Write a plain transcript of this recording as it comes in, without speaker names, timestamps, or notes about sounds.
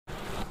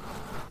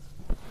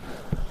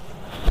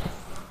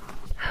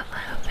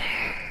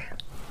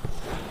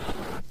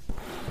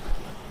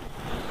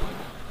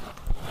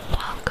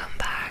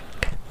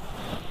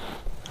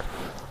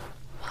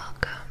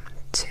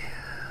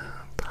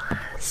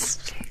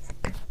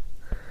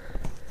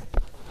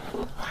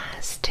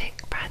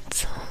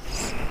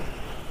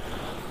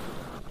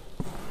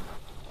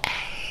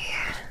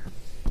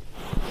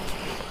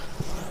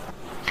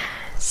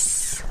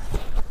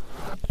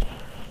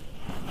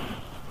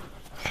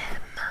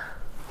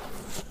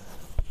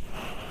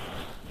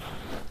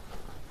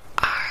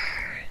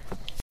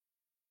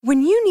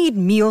When you need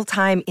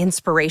mealtime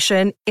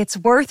inspiration, it's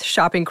worth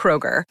shopping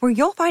Kroger, where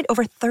you'll find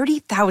over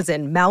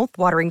 30,000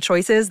 mouth-watering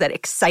choices that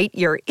excite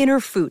your inner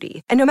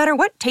foodie. And no matter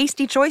what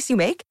tasty choice you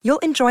make,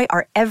 you'll enjoy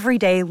our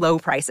everyday low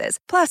prices,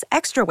 plus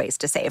extra ways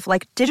to save,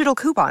 like digital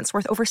coupons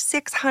worth over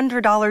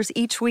 $600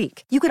 each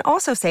week. You can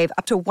also save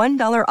up to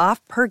 $1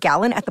 off per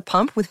gallon at the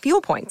pump with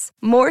fuel points.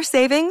 More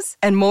savings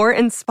and more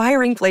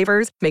inspiring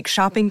flavors make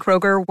shopping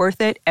Kroger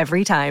worth it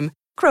every time.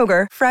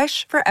 Kroger,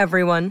 fresh for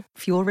everyone.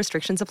 Fuel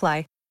restrictions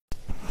apply.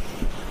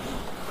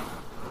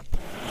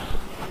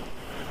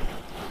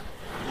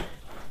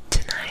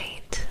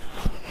 Tonight,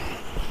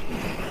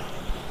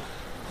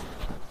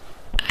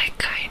 I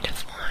kind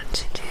of want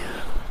to do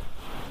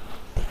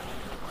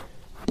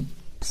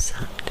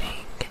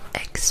something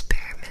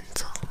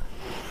experimental.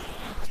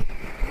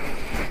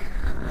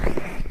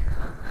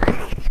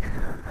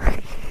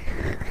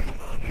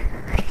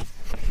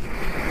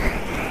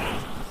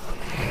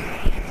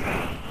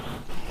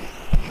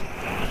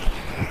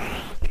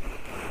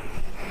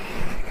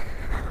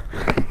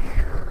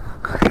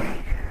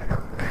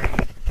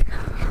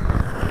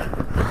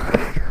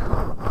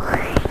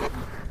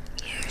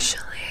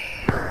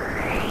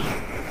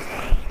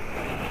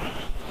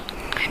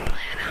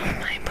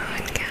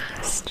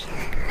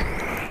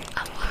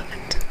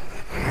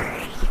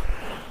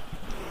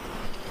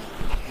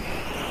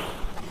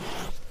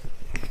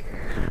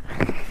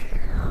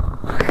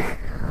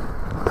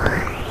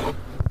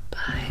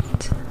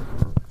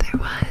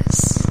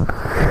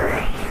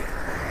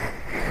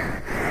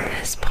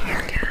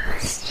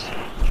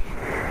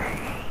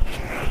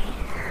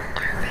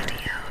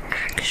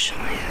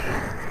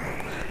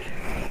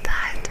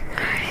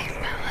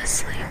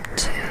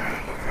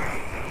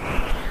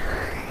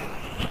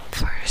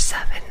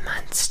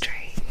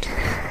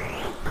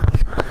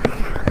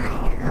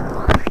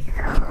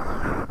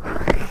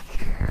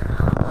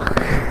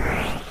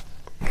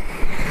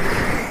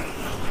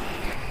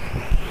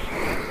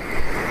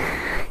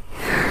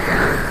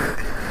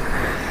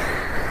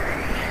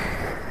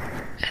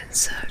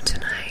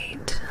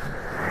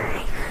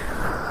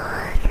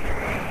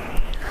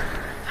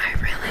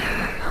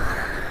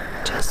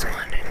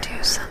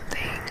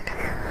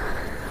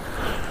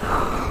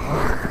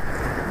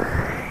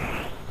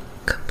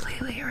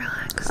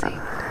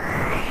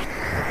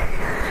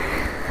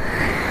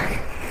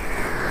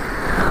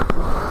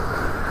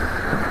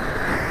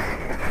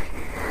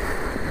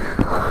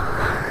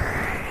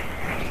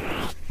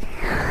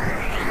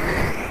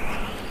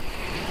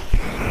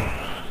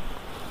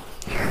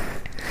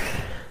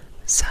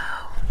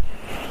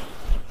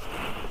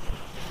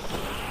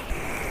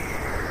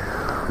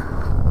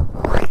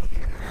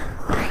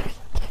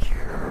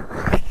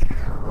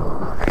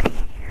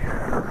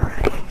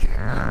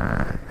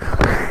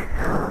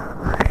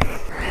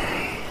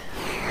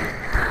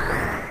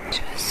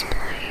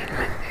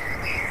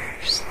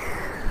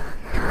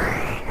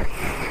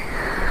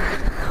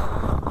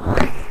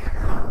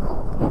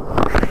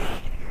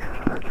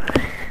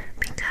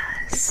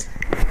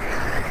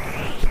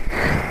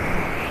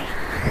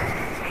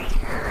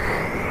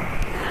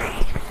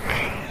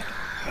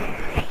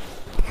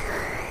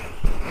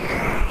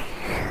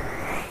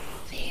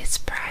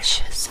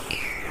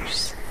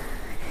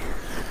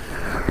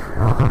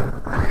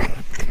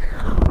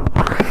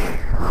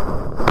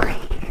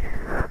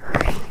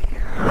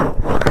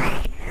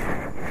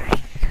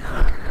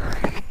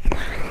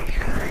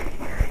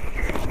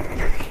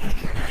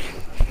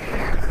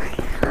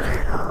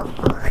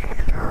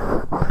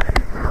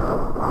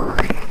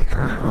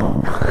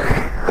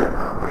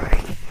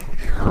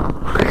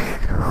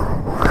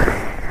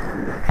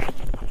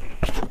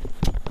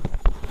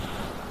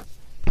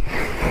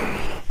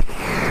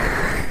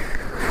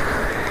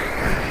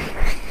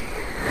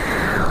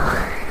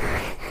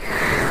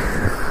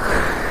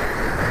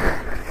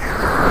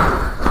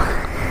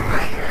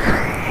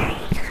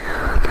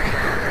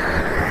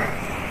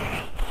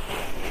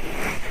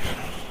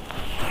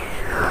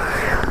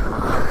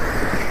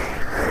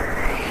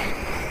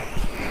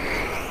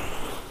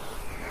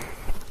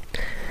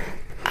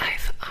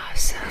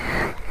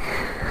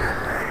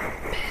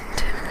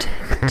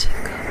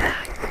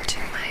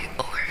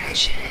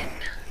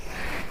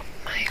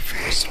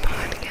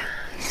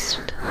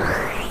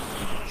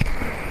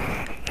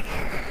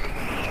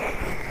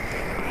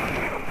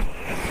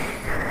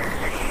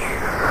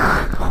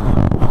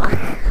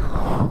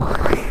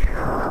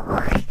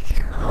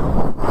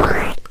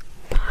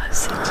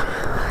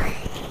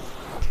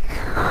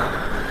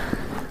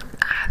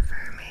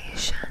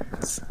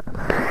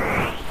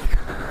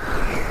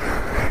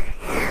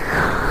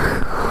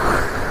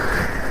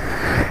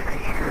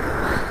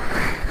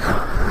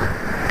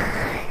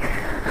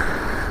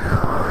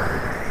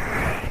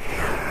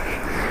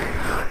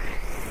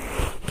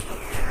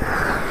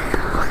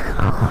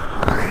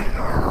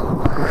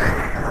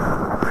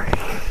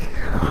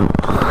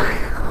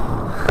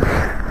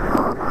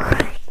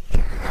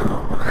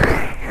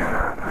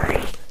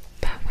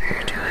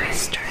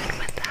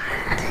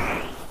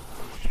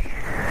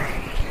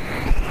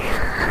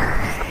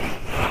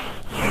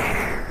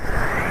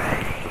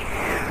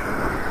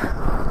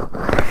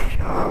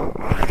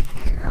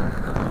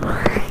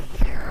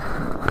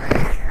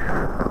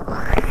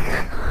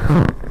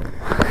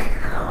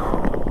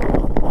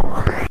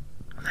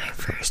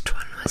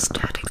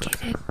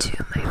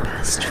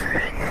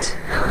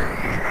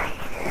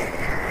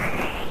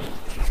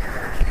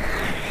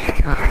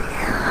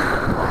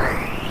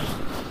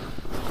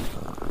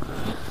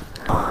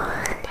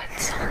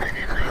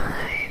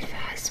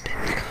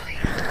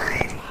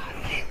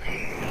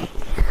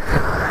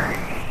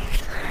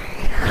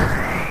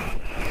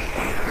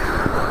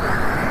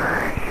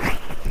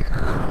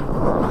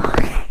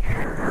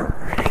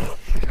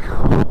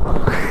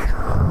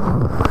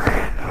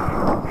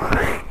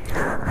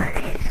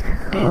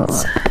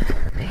 It's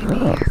maybe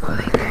you're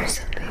going through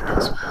something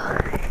as well.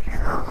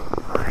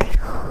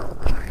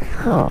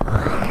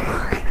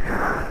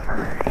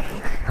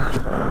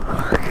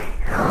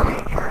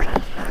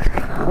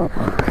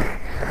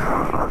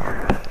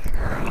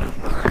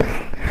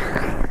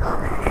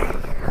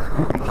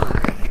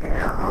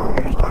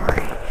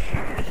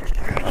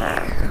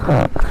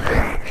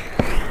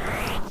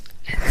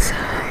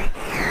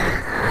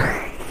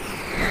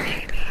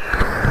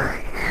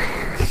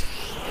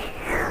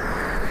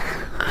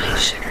 I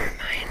should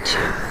remind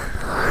you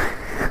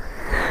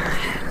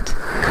that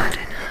good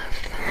enough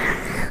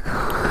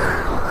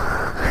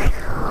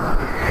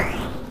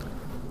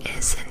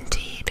is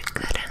indeed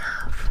good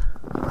enough.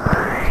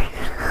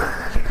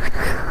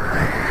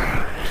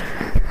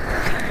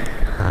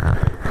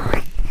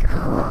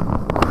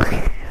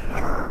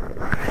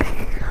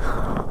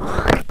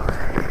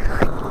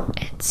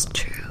 It's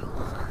true.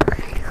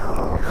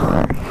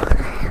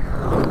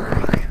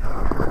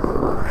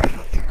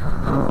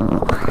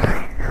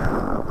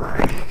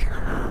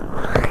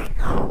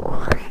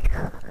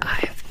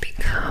 I've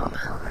become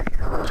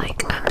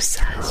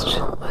obsessed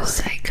with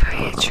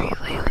psychiatry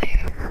lately,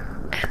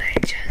 and I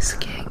just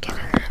can't get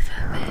enough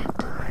of it.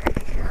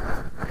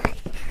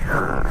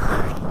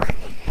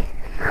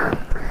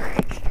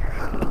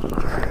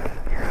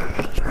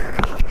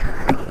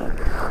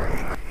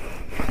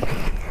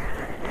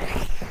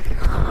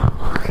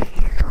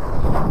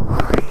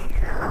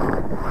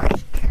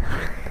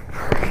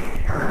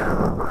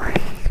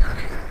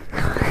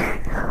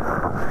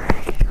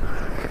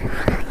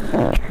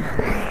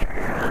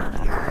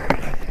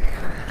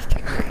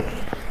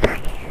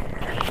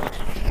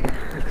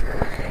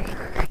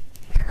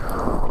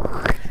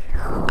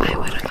 I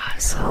would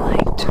also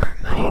like to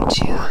remind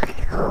you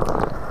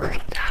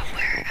that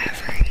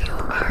wherever you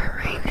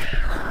are right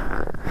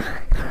now,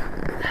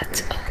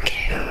 that's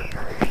okay.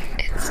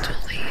 It's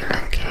totally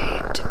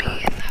okay to be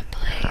in that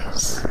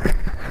place.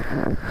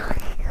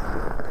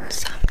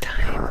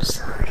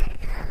 Sometimes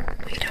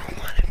we don't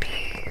want to be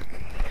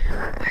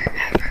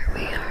wherever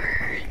we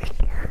are.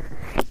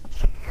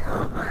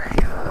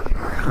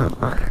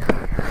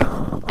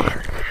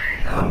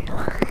 And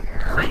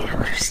I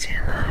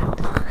understand that.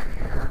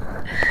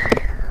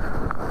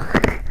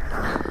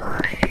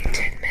 I hate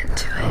to admit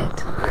to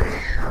it,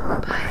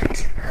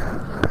 but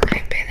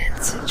I've been in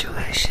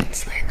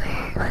situations lately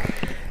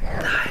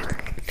that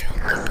feel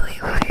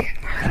completely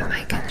out of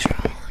my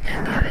control,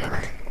 and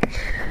yet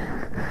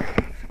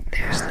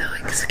there's no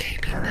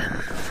escaping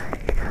them.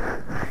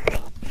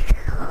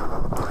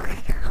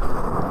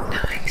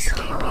 No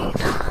escaping.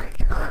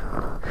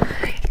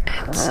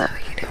 And so, you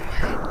know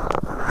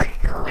what?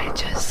 I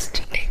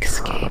just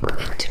escape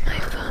into my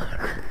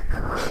phone.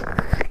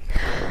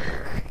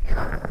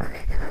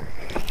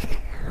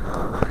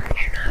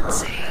 You're not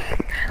saying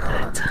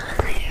that that's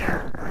healthy,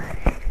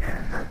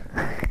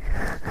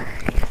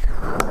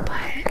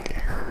 but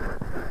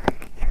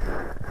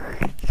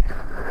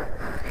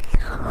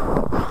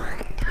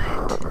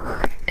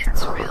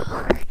it's real.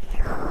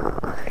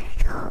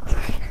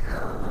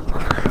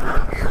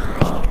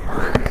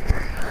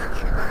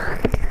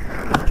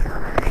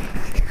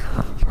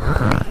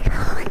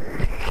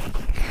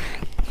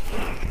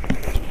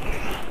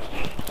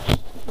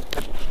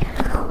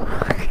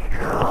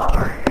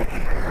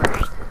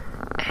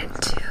 And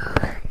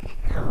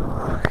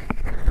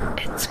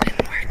it's been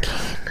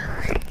working.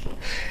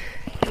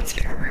 It's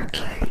been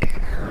working.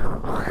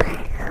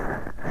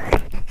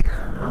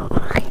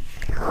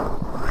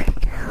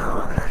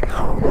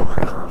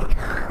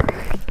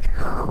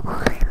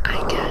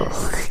 I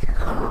guess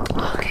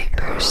I'll get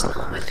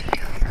personal with you,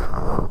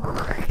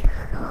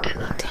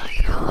 and I'll tell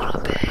you a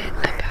little bit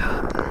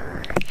about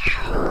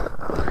how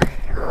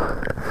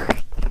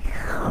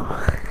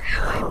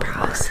I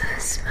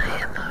process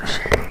my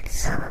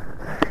emotions.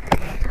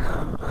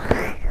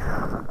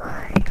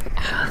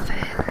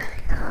 Often,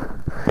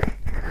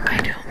 I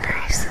don't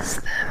process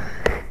them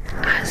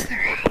as they're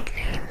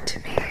happening to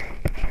me,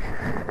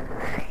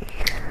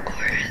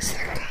 or as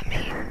they're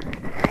coming.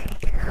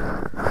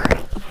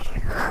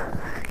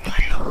 I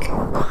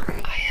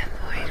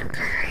avoid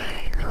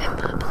crying in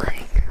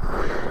public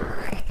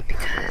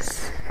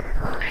because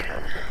I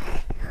don't know.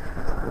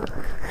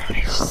 I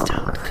just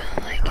don't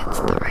feel like it's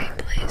the right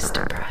place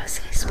to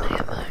process my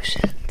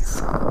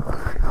emotions.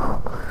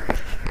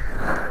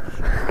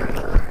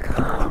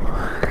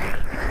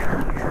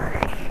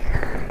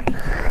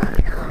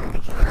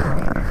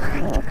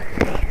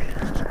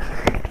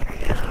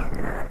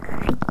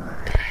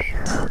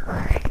 But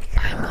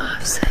I'm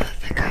also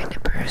the kind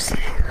of person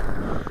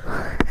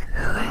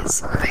who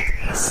is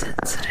very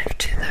sensitive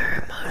to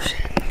their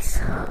emotions.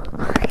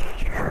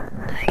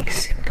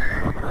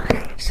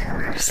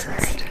 Super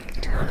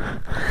sensitive to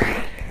them.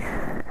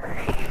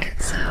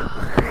 And so,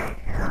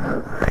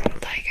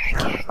 I can't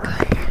go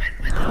on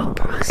without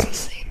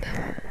processing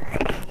them.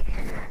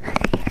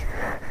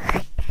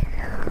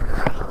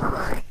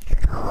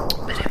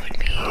 But it would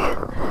be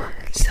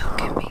so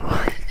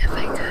convenient if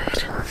I could.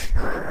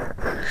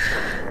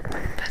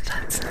 But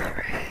that's not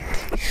right.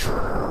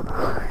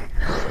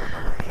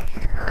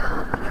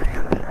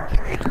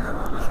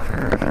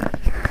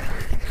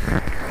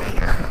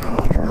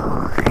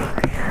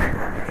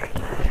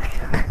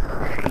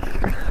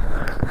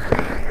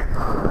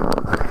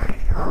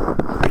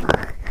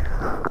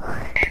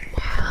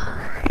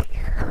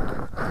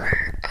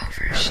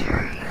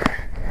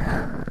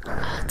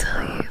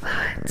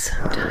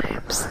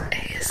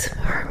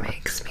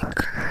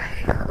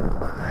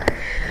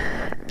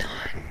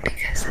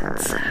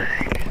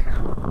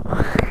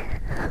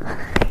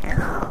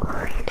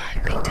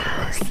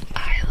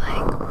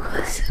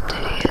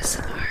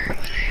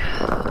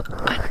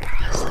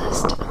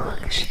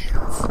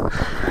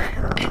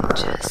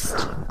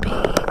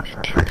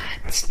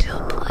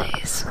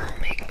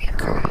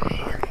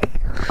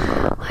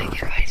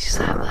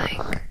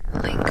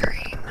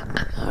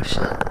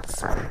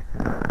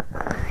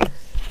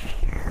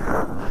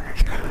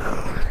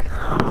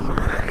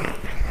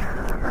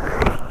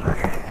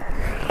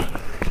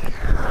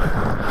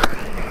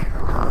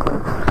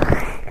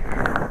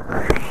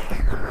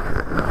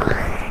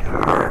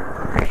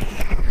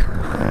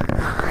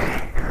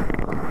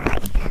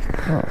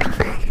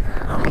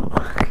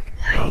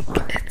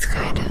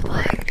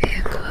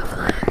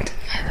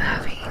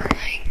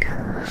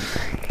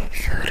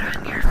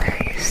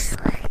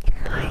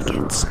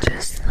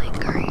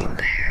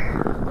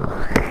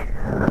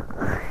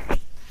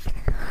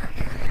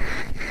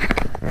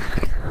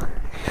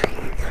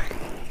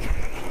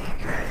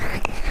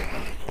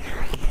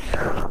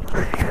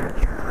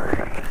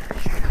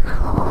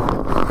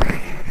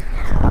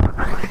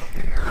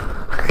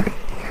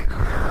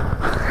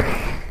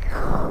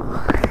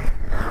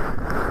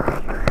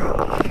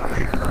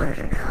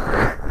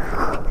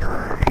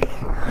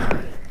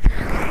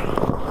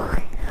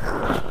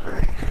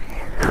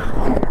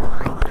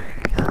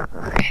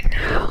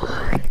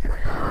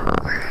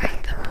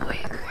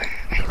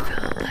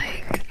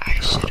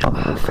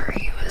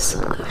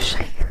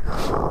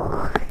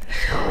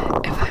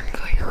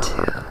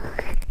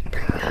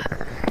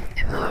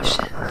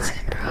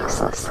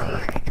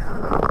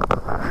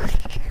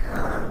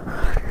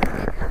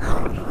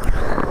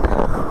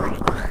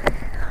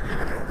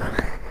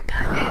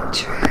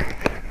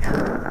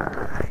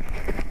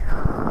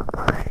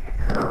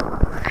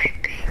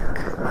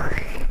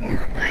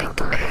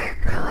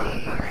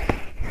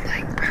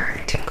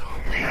 practical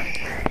way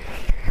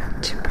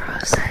to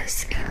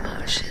process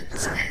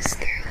emotions is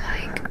through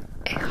like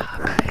a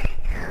hobby.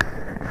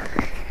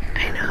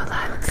 I know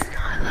that's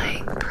not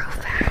like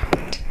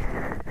profound,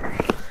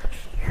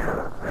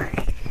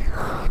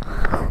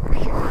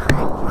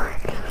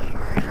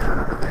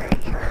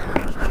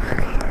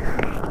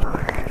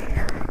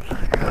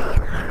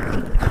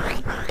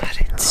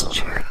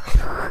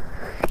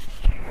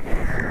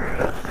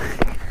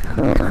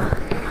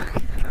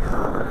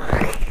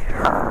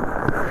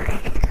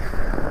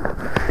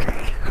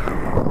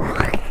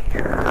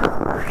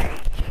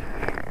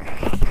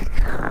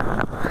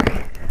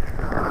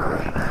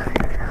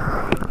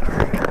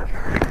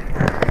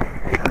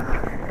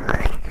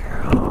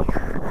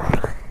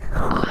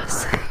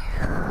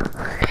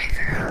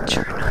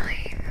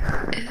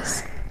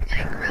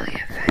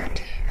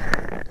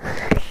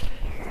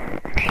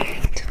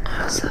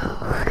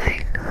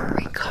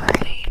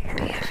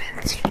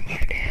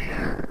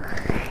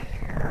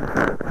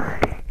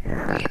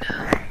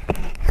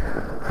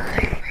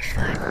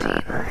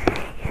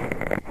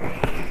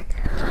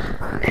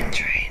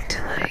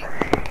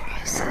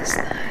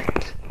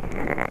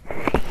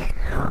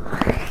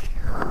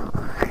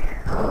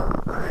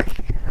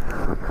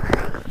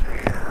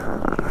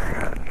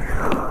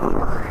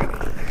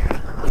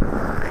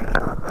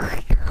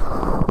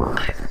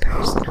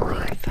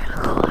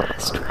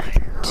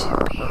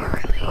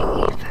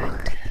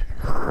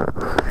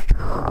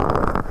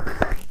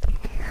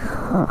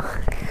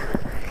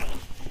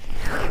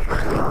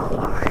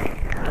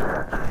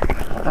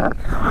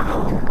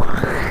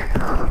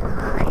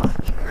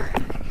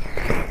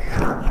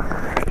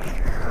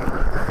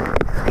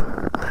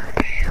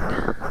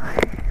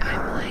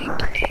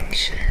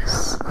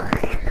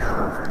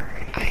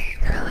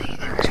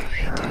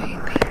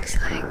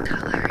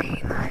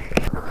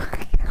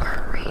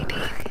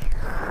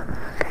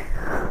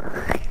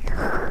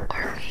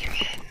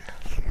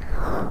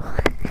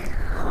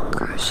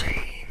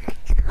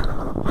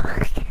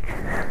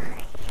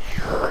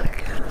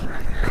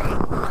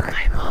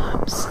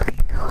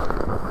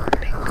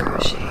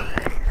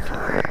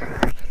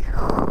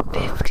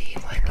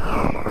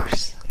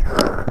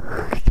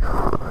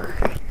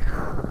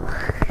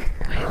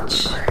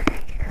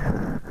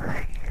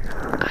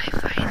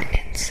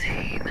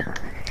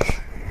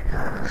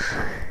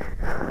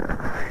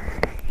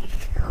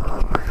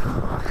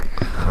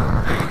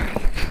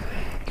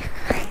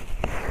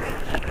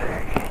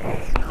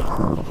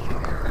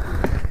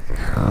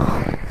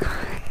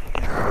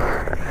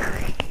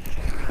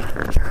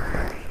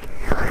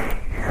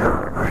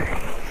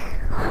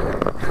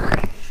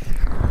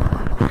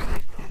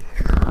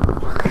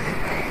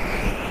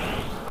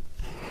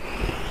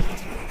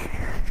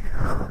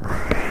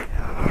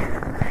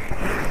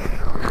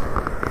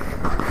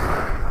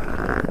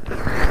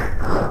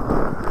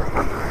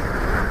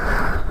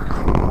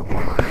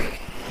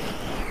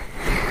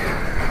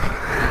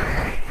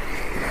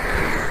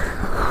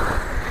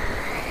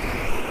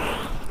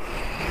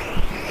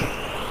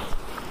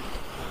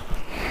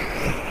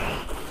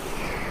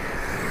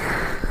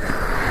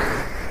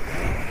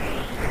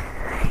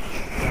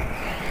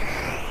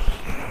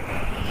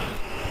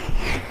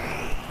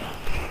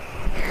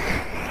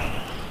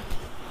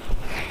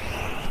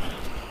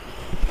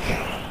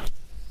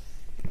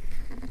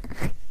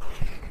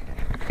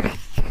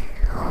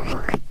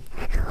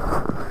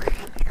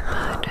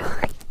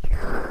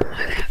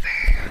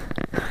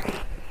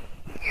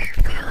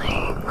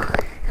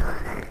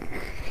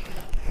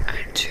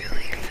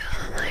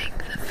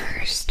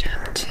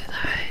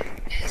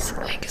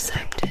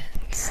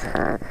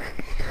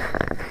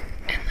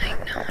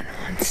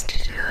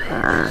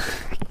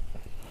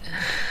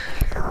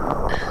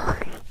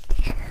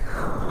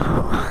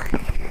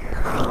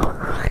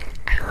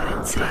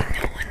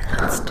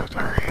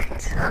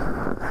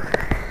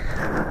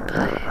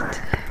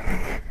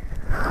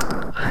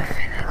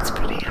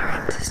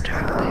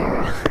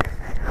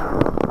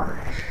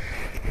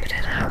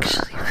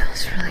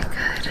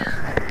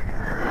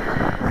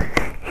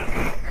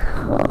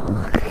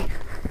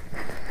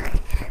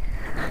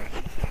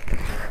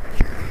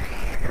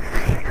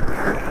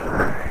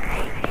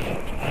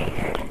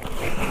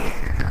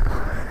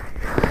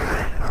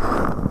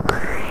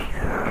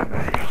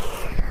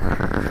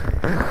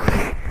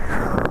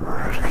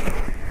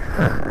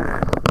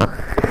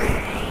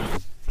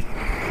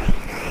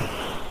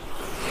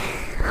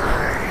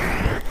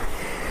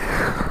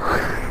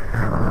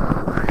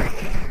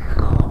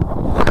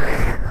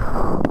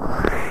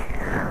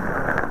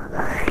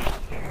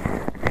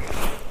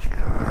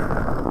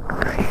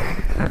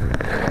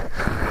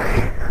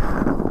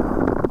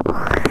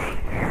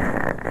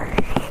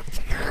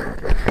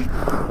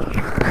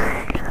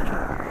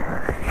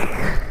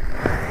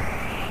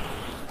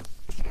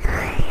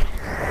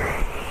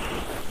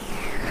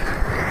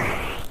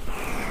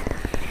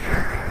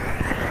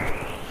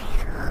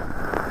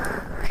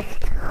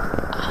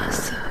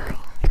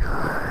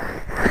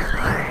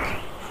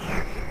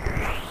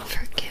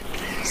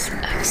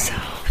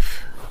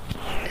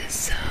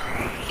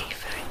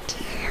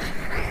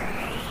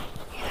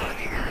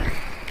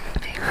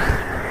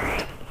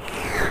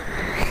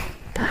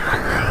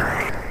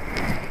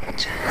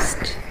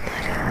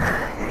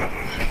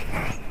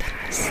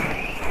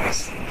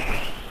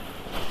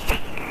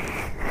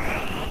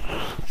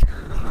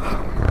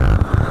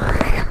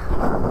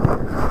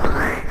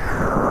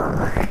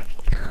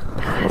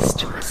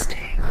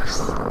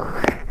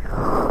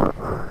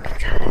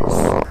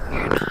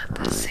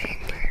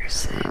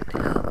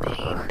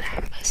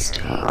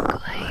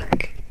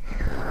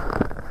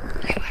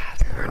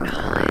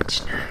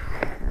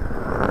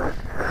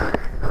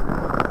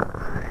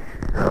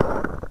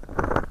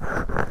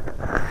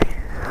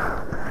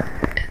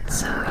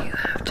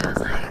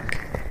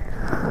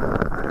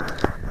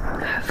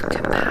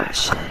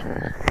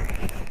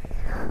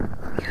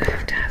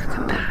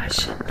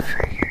 attention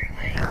for your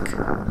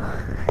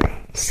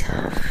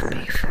self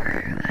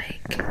before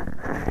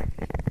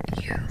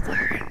you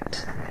learned,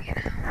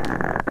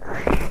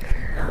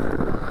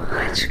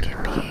 which can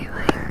be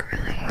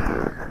really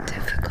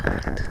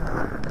difficult.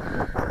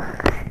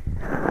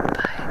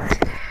 But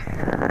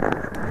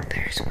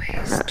there's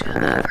ways to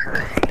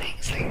overcome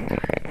things like that.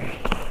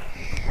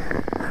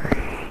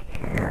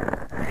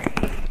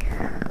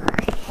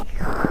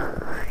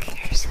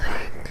 There's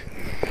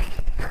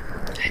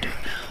I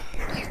don't know,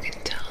 you can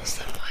tell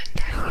someone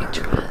that you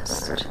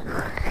trust, or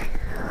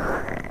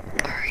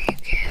you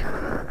can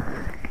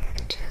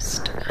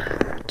just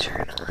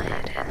journal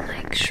it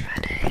and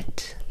shred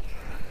it.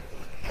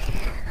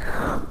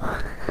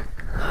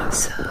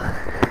 Also,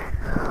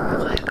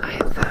 what I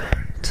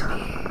found to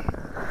be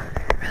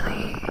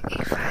really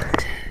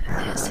effective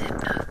is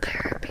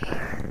hypnotherapy.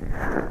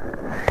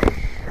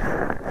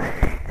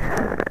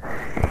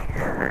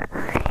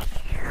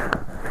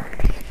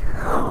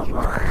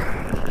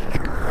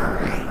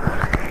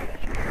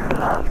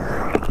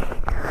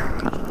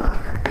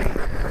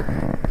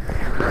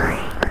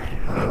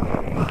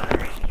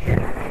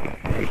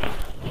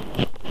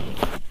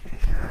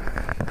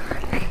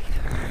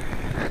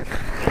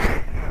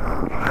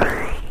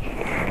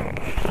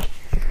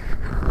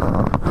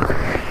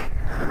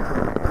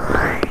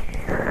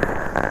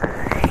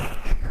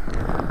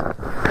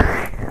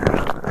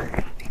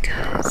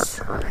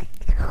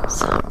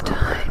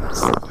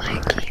 Sometimes,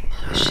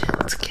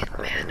 emotions can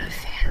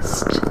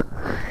manifest in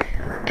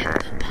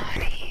the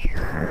body.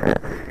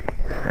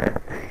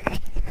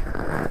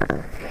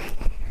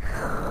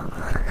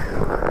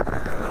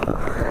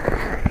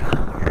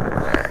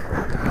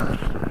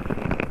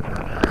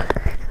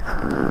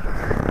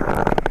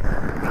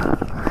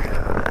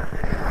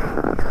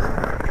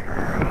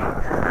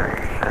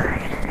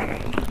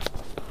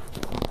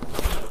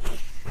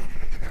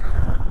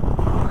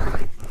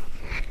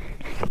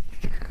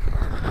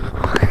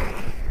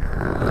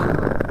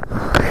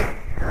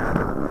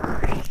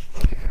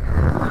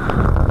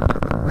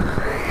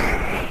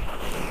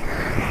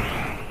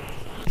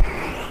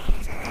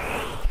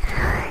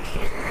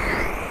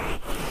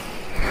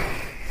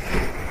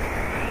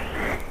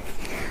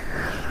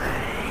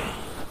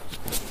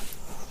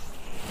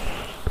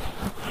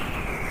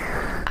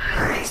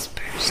 I was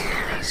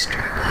personally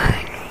struggling